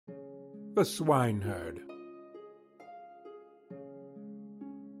The Swineherd.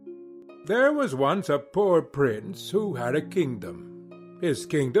 There was once a poor prince who had a kingdom. His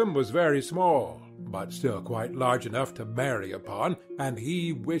kingdom was very small, but still quite large enough to marry upon, and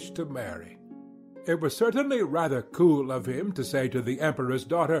he wished to marry. It was certainly rather cool of him to say to the emperor's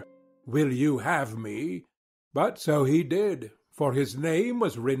daughter, "Will you have me?" But so he did, for his name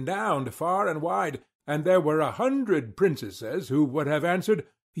was renowned far and wide, and there were 100 princesses who would have answered,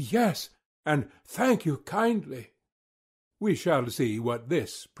 "Yes," and "Thank you kindly." We shall see what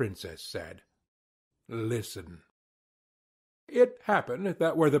this princess said. Listen. It happened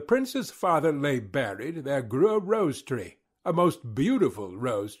that where the prince's father lay buried there grew a rose-tree, a most beautiful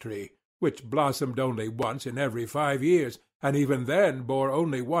rose-tree, which blossomed only once in every 5 years, and even then bore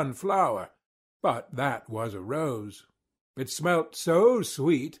only one flower, but that was a rose. It smelt so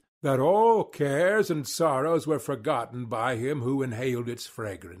sweet that all cares and sorrows were forgotten by him who inhaled its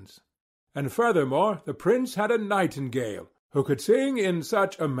fragrance. And furthermore the prince had a nightingale, who could sing in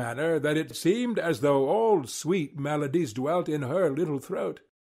such a manner that it seemed as though all sweet melodies dwelt in her little throat.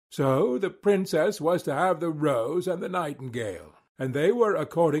 So the princess was to have the rose and the nightingale, and they were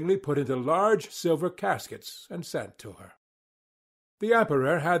accordingly put into large silver caskets and sent to her. The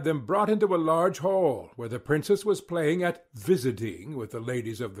emperor had them brought into a large hall, where the princess was playing at visiting with the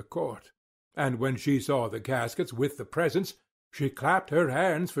ladies of the court. And when she saw the caskets with the presents, she clapped her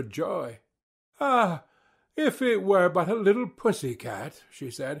hands for joy. "Ah, if it were but a little pussy-cat,"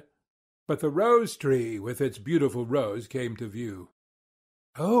 she said. But the rose-tree with its beautiful rose came to view.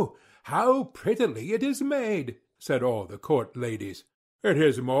 "Oh, how prettily it is made!" said all the court ladies. "It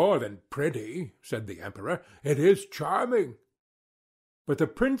is more than pretty," said the emperor. "It is charming." But the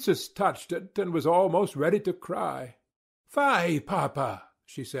princess touched it, and was almost ready to cry. "Fie, papa,"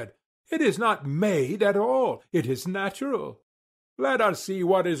 she said. "It is not made at all. It is natural." "Let us see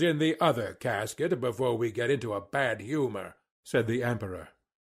what is in the other casket before we get into a bad humor," said the emperor.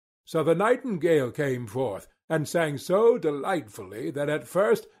 So the nightingale came forth, and sang so delightfully that at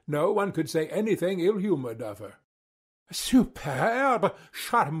first no one could say anything ill-humored of her. "Superbe!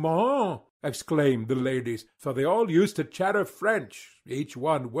 Charmant!" exclaimed the ladies, for they all used to chatter French, each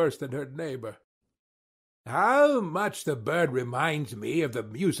one worse than her neighbor. "How much the bird reminds me of the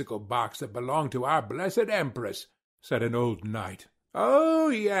musical box that belonged to our blessed empress," said an old knight. "Oh,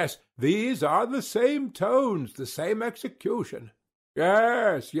 yes, these are the same tones, the same execution."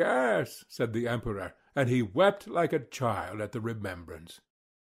 "Yes, yes," said the emperor, and he wept like a child at the remembrance.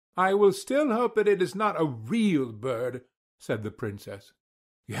 "I will still hope that it is not a real bird," said the princess.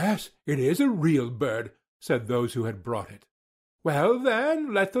 "Yes, it is a real bird," said those who had brought it. "Well,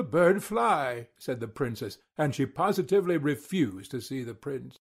 then, let the bird fly," said the princess, and she positively refused to see the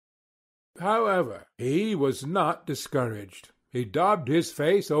prince. However, he was not discouraged. He daubed his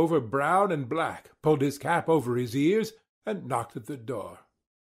face over brown and black, pulled his cap over his ears, and knocked at the door.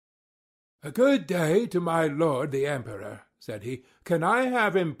 "A good day to my lord the emperor," said he. "Can I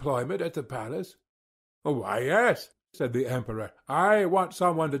have employment at the palace?" "Why, yes," said the emperor. "I want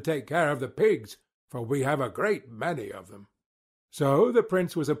someone to take care of the pigs, for we have a great many of them." So the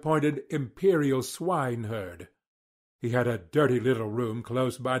prince was appointed imperial swineherd. He had a dirty little room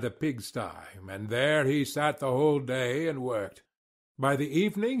close by the pigsty, and there he sat the whole day and worked. By the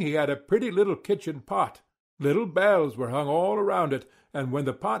evening he had a pretty little kitchen pot. Little bells were hung all around it, and when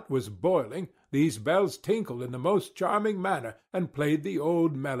the pot was boiling, these bells tinkled in the most charming manner, and played the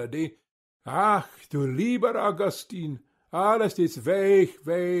old melody, "Ach, du lieber Augustin, alles ist weg,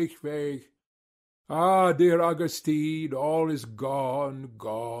 weg, weg. Ah, dear Augustine, all is gone,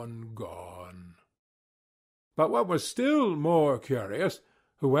 gone, gone." But what was still more curious,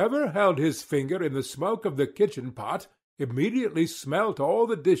 whoever held his finger in the smoke of the kitchen pot immediately smelt all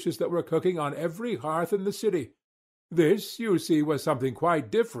the dishes that were cooking on every hearth in the city. This, you see, was something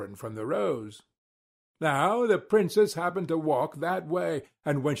quite different from the rose. Now the princess happened to walk that way,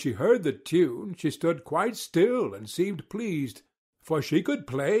 and when she heard the tune she stood quite still and seemed pleased, for she could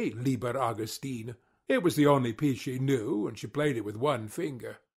play Lieber Augustine. It was the only piece she knew, and she played it with one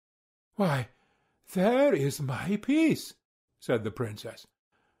finger. "Why, there is my piece," said the princess.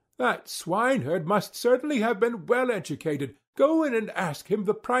 "That swineherd must certainly have been well educated. Go in and ask him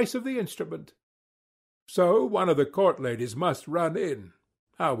the price of the instrument." So one of the court ladies must run in.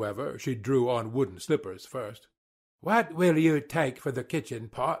 However, she drew on wooden slippers first. "What will you take for the kitchen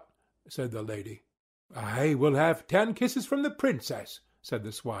pot?" said the lady. "I will have 10 kisses from the princess," said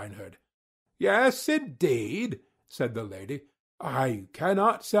the swineherd. "Yes, indeed," said the lady. "I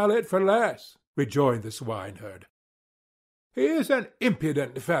cannot sell it for less," rejoined the swineherd. "He is an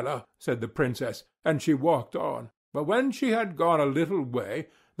impudent fellow," said the princess, and she walked on. But when she had gone a little way,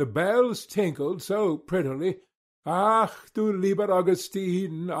 the bells tinkled so prettily. Ach, du lieber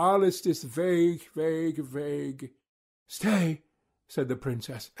Augustin, alles ist vague, vague, vague. Stay, said the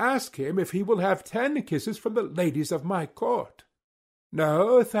princess. Ask him if he will have 10 kisses from the ladies of my court.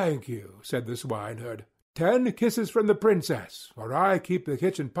 No, thank you, said the swineherd. 10 kisses from the princess, or I keep the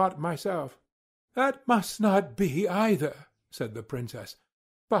kitchen pot myself. That must not be either, said the princess.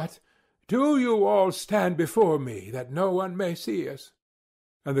 But do you all stand before me, that no one may see us?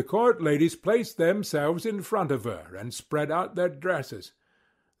 And the court ladies placed themselves in front of her, and spread out their dresses.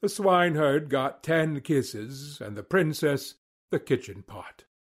 The swineherd got 10 kisses, and the princess the kitchen pot.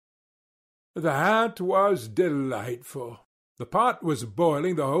 That was delightful. The pot was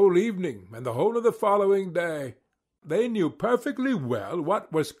boiling the whole evening, and the whole of the following day. They knew perfectly well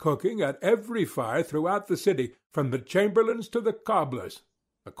what was cooking at every fire throughout the city, from the chamberlains to the cobblers.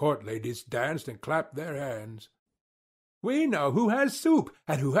 The court ladies danced and clapped their hands. We know who has soup,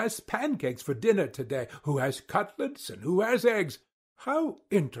 and who has pancakes for dinner to-day, who has cutlets, and who has eggs. How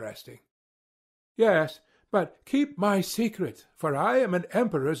interesting! Yes, but keep my secret, for I am an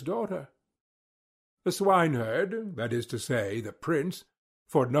emperor's daughter. The swineherd, that is to say, the prince,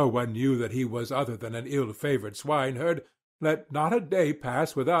 for no one knew that he was other than an ill-favoured swineherd, let not a day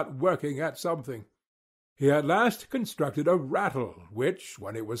pass without working at something. He at last constructed a rattle, which,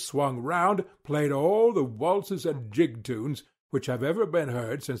 when it was swung round, played all the waltzes and jig-tunes which have ever been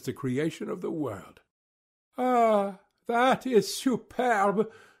heard since the creation of the world. Ah, that is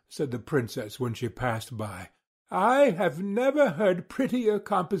superb, said the princess when she passed by. I have never heard prettier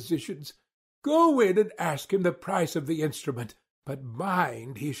compositions. Go in and ask him the price of the instrument, but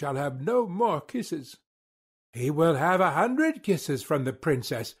mind he shall have no more kisses. He will have 100 kisses from the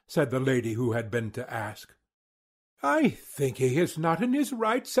princess, said the lady who had been to ask. I think he is not in his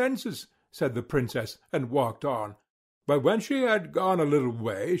right senses, said the princess, and walked on. But when she had gone a little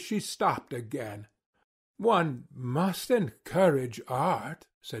way, she stopped again. One must encourage art,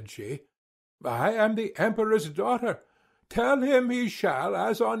 said she. I am the emperor's daughter. Tell him he shall,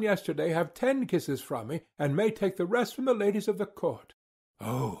 as on yesterday, have 10 kisses from me, and may take the rest from the ladies of the court.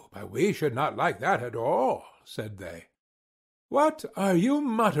 Oh, but we should not like that at all, said they. What are you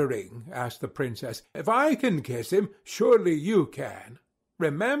muttering? asked the princess. If I can kiss him, surely you can.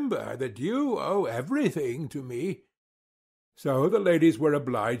 Remember that you owe everything to me. So the ladies were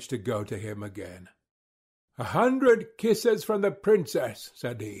obliged to go to him again. 100 kisses from the princess,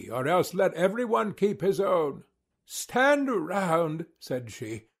 said he, or else let every one keep his own. Stand round, said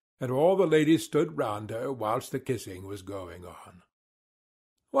she, and all the ladies stood round her whilst the kissing was going on.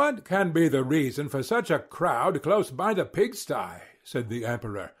 What can be the reason for such a crowd close by the pigsty? Said the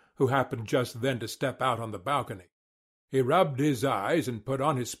emperor, who happened just then to step out on the balcony. He rubbed his eyes and put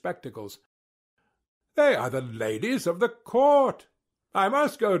on his spectacles. They are the ladies of the court. I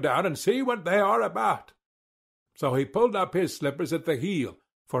must go down and see what they are about. So he pulled up his slippers at the heel,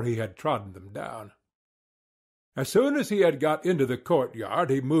 for he had trodden them down. As soon as he had got into the courtyard,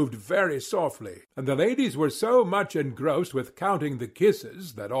 he moved very softly, and the ladies were so much engrossed with counting the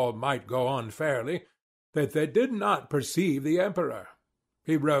kisses, that all might go on fairly, that they did not perceive the emperor.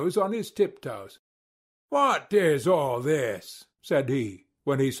 He rose on his tiptoes. What is all this? said he,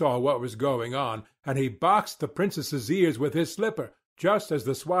 when he saw what was going on, and he boxed the princess's ears with his slipper, just as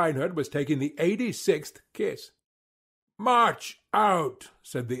the swineherd was taking the 86th kiss. March out,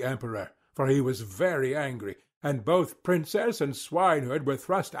 said the emperor, for he was very angry, and both princess and swineherd were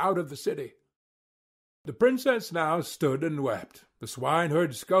thrust out of the city. The princess now stood and wept, the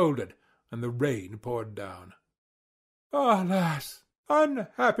swineherd scolded, and the rain poured down. Alas,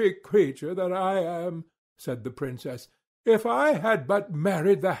 unhappy creature that I am, said the princess, if I had but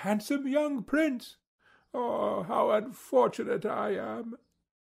married the handsome young prince! Oh, how unfortunate I am!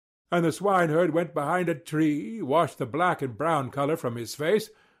 And the swineherd went behind a tree, washed the black and brown colour from his face,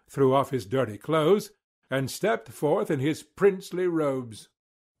 threw off his dirty clothes, and stepped forth in his princely robes.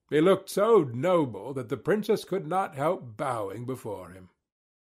 He looked so noble that the princess could not help bowing before him.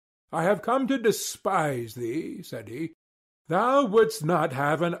 I have come to despise thee, said he. Thou wouldst not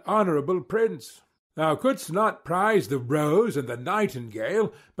have an honourable prince. Thou couldst not prize the rose and the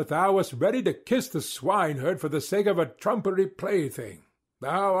nightingale, but thou wast ready to kiss the swineherd for the sake of a trumpery plaything.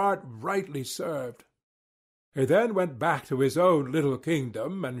 Thou art rightly served. He then went back to his own little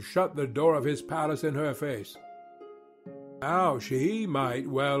kingdom, and shut the door of his palace in her face. Now she might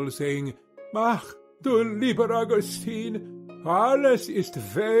well sing, Ach, du lieber Augustin, alles ist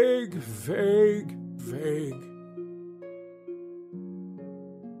vague, vague, vague.